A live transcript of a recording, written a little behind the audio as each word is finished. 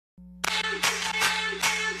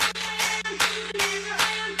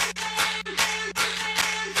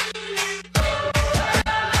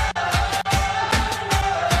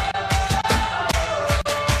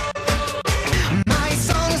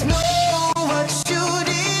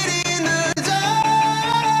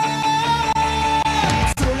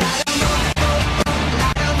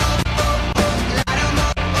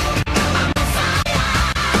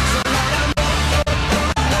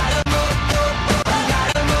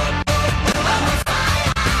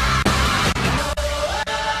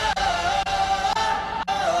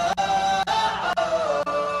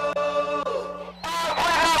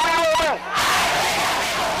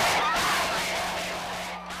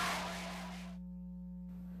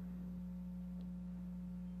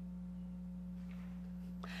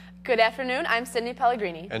Good afternoon, I'm Sydney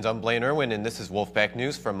Pellegrini. And I'm Blaine Irwin, and this is Wolfpack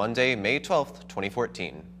News for Monday, May 12th,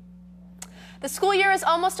 2014. The school year is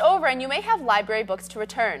almost over and you may have library books to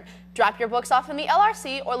return. Drop your books off in the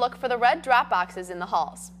LRC or look for the red drop boxes in the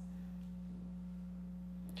halls.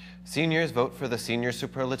 Seniors vote for the Senior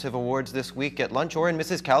Superlative Awards this week at lunch or in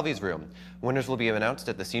Mrs. Calvy's room. Winners will be announced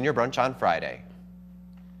at the senior brunch on Friday.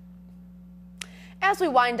 As we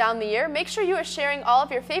wind down the year, make sure you are sharing all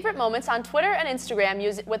of your favorite moments on Twitter and Instagram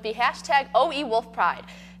with the hashtag OEWolfPride.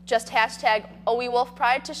 Just hashtag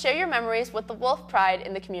OEWolfPride to share your memories with the Wolf Pride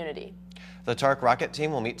in the community. The TARC Rocket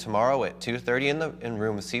Team will meet tomorrow at 2:30 in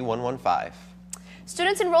room C115.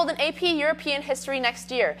 Students enrolled in AP European History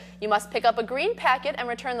next year. You must pick up a green packet and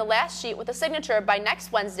return the last sheet with a signature by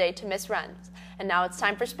next Wednesday to Miss Renz. And now it's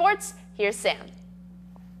time for sports. Here's Sam.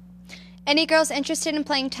 Any girls interested in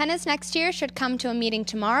playing tennis next year should come to a meeting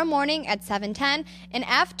tomorrow morning at 7:10 in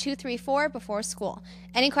F234 before school.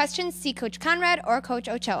 Any questions, see Coach Conrad or Coach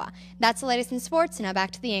Ochoa. That's the latest in sports, and now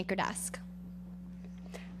back to the anchor desk.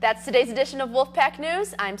 That's today's edition of Wolfpack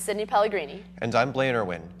News. I'm Sydney Pellegrini. And I'm Blaine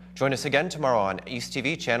Irwin. Join us again tomorrow on East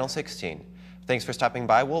TV Channel 16. Thanks for stopping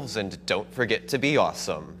by, Wolves, and don't forget to be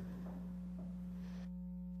awesome.